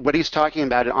 thanks. What he's talking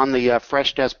about on the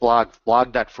Freshdesk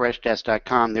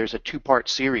blog.freshdesk.com, there's a two-part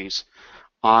series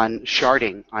on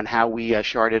sharding, on how we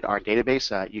sharded our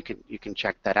database. You can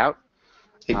check that out.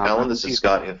 Hey, Alan, this is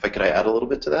Scott. If I could add a little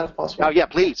bit to that, if possible? Oh, yeah,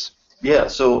 please. Yeah,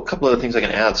 so a couple of the things I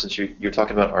can add since you're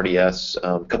talking about RDS.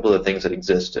 A couple of the things that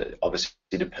exist, obviously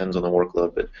depends on the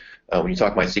workload, but when you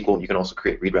talk MySQL, you can also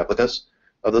create read replicas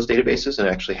of those databases and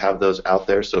actually have those out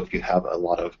there. So if you have a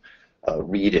lot of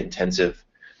read-intensive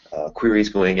queries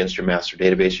going against your master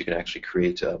database, you can actually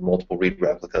create multiple read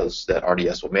replicas that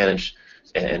RDS will manage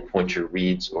and point your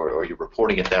reads or your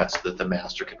reporting at that so that the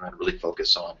master can really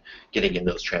focus on getting in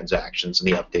those transactions and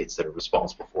the updates that are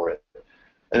responsible for it.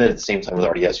 And then at the same time with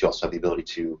RDS, you also have the ability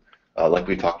to, like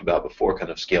we talked about before, kind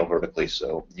of scale vertically.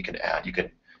 So you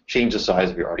can change the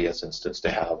size of your RDS instance to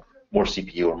have more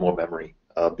CPU or more memory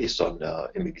based on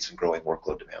maybe some growing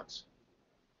workload demands.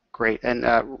 Great. And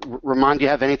Raman, do you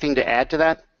have anything to add to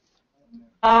that?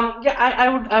 Yeah, I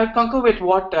would concur with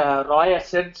what Roy has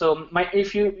said. So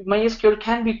MySQL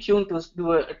can be tuned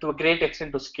to a great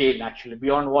extent to scale, actually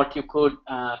beyond what you could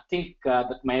think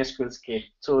that MySQL scale.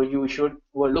 So you should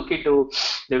look into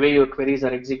the way your queries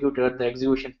are executed, the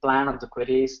execution plan of the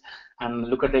queries, and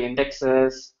look at the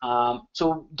indexes.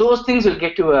 So those things will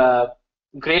get to a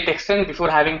great extent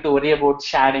before having to worry about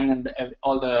sharding and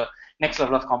all the next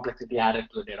level of complexity added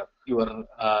to your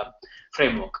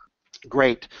framework.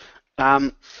 Great.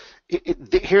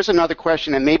 Here's another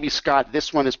question, and maybe Scott,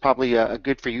 this one is probably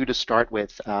good for you to start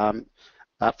with.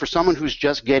 For someone who's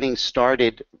just getting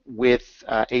started with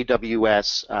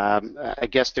AWS, I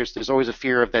guess there's always a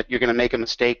fear of that you're going to make a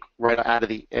mistake right out of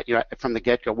the from the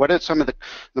get-go. What are some of the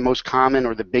most common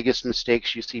or the biggest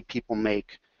mistakes you see people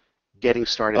make getting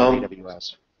started with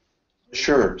AWS?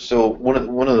 Sure. So one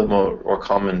of the more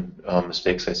common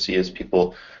mistakes I see is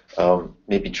people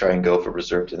maybe try and go for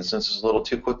reserved instances a little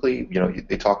too quickly.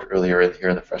 They talked earlier here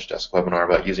in the Freshdesk webinar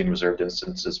about using reserved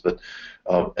instances, but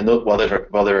while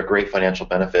they're a great financial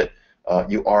benefit,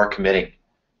 you are committing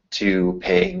to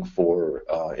paying for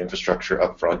infrastructure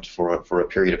upfront for a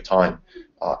period of time,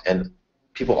 and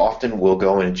people often will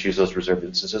go in and choose those reserved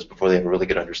instances before they have a really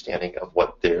good understanding of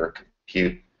what their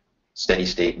compute steady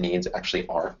state needs actually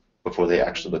are, before they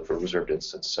actually look for a reserved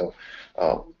instance. So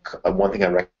one thing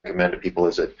I recommend to people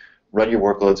is that run your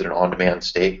workloads in an on-demand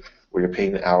state where you're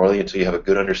paying them hourly until you have a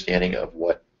good understanding of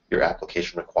what your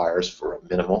application requires for a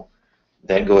minimal.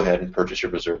 Then go ahead and purchase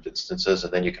your reserved instances,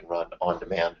 and then you can run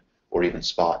on-demand or even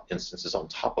spot instances on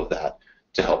top of that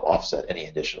to help offset any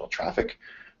additional traffic.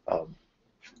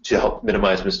 To help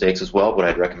minimize mistakes as well, what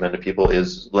I'd recommend to people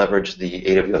is leverage the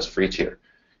AWS free tier.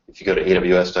 If you go to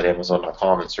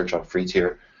aws.amazon.com and search on free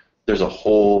tier, there's a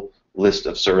whole list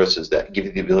of services that give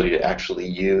you the ability to actually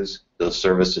use those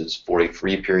services for a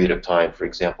free period of time. For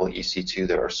example, EC2,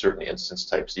 there are certain instance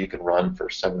types that you can run for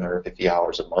 750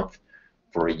 hours a month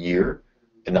for a year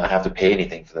and not have to pay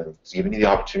anything for them. It's giving you the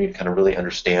opportunity to kind of really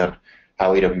understand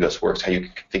how AWS works, how you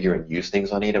can configure and use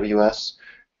things on AWS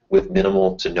with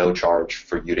minimal to no charge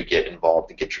for you to get involved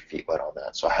and get your feet wet on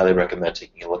that. So I highly recommend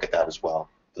taking a look at that as well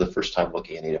for the first time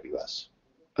looking at AWS.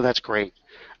 Oh, that's great.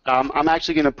 I'm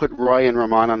actually going to put Roy and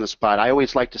Raman on the spot. I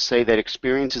always like to say that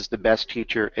experience is the best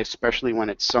teacher, especially when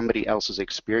it's somebody else's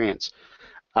experience.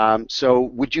 So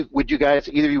would you guys,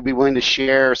 either of you, be willing to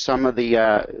share some of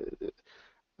the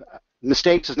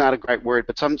mistakes is not a great word,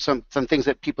 but some things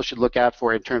that people should look out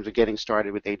for in terms of getting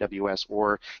started with AWS,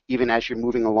 or even as you're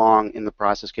moving along in the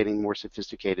process, getting more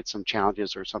sophisticated, some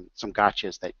challenges or some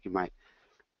gotchas that you might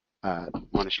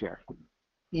want to share?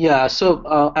 Yeah,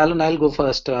 so Alan, I'll go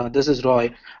first. This is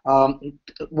Roy.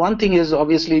 One thing is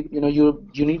obviously,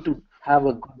 you need to have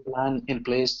a good plan in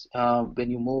place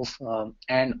when you move,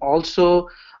 and also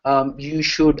you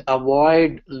should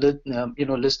avoid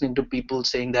listening to people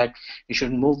saying that you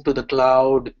should move to the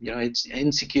cloud. It's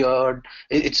insecure,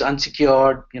 it's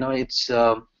unsecured. It's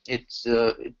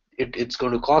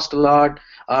going to cost a lot.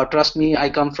 Trust me, I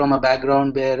come from a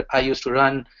background where I used to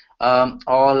run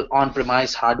all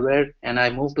on-premise hardware, and I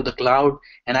moved to the cloud,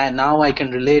 and now I can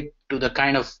relate to the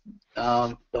kind of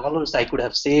dollars I could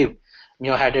have saved,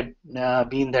 had it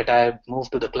been that I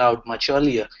moved to the cloud much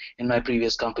earlier in my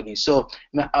previous company. So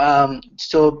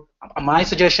my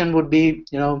suggestion would be,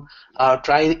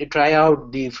 try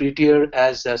out the free tier,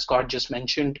 as Scott just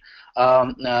mentioned.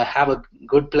 Have a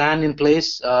good plan in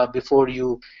place before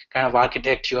you kind of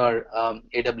architect your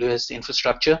AWS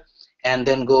infrastructure, and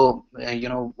then go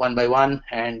one by one,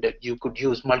 and you could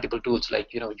use multiple tools,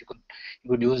 like you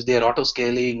could use their auto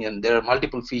scaling, and there are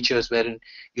multiple features wherein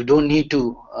you don't need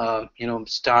to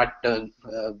start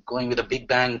going with a big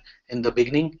bang in the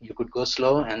beginning. You could go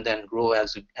slow and then grow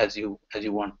as you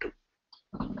want to.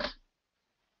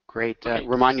 Great.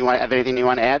 Raman, you have anything you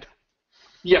want to add?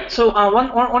 Yeah, so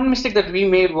one mistake that we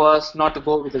made was not to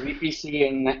go with the VPC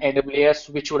in AWS,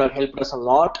 which would have helped us a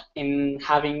lot in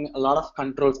having a lot of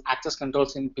controls, access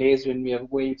controls in place when we are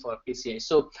going for PCI.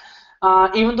 So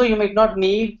even though you might not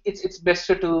need, it's best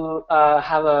to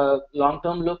have a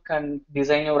long-term look and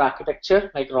design your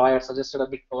architecture, like Roy had suggested a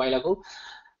bit a while ago.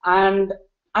 And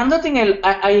another thing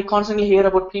I constantly hear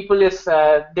about people is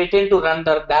they tend to run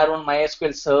their own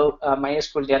MySQL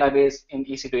database in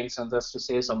EC2 instances to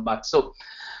save some bucks. So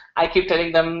I keep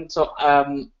telling them, so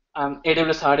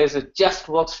AWS Harddisk, it just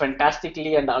works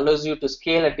fantastically and allows you to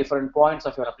scale at different points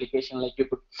of your application. Like you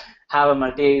could have a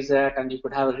multi-exec and you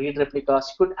could have a read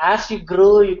replicas. You could, as you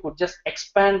grow, you could just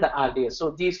expand the RDS.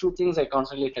 So these two things I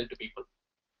constantly tell to people.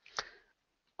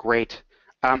 Great.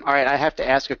 All right, I have to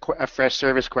ask a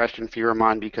Freshservice question for you,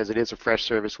 Raman, because it is a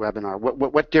Freshservice webinar.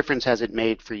 What difference has it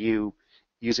made for you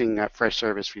using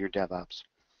Freshservice for your DevOps?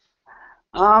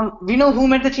 We know who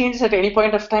made the changes at any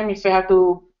point of time. If I have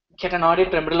to get an audit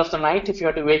in the middle of the night, if you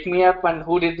have to wake me up and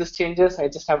who did these changes, I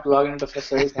just have to log into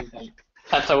Freshservice and tell you.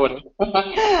 That's about it.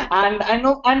 And I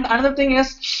know, and another thing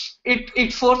is,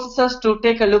 it forces us to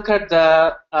take a look at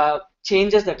the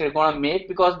changes that we're going to make,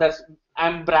 because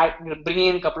I'm bringing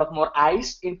in a couple of more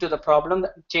eyes into the problem,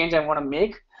 the change I want to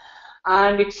make,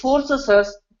 and it forces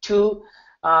us to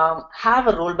have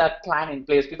a rollback plan in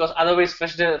place, because otherwise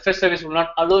Freshservice will not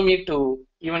allow me to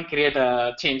even create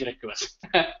a change request.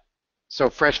 So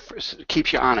Fresh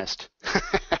keeps you honest.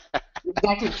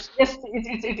 Exactly. Yes,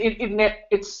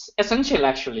 it's essential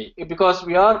actually, because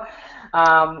we are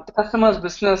the customer's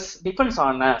business depends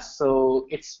on us, so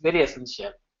it's very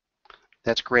essential.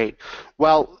 That's great.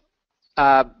 Well,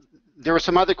 there were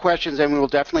some other questions, and we will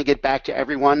definitely get back to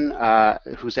everyone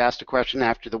who's asked a question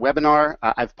after the webinar.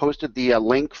 I've posted the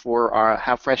link for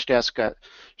how Freshdesk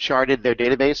sharded their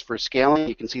database for scaling.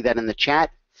 You can see that in the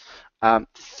chat.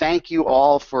 Thank you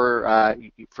all for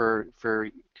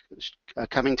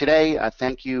coming today.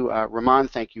 Thank you, Raman.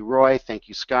 Thank you, Roy. Thank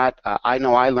you, Scott. I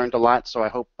know I learned a lot, so I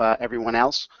hope everyone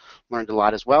else learned a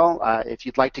lot as well. If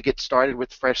you'd like to get started with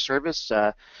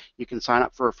Freshservice, you can sign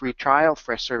up for a free trial,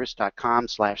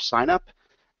 freshservice.com/signup,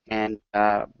 and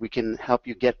we can help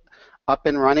you get up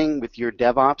and running with your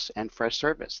DevOps and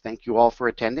Freshservice. Thank you all for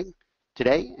attending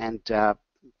today, and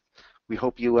we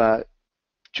hope you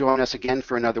join us again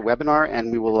for another webinar, and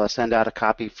we will send out a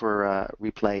copy for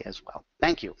replay as well.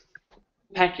 Thank you.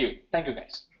 Thank you. Thank you,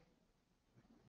 guys.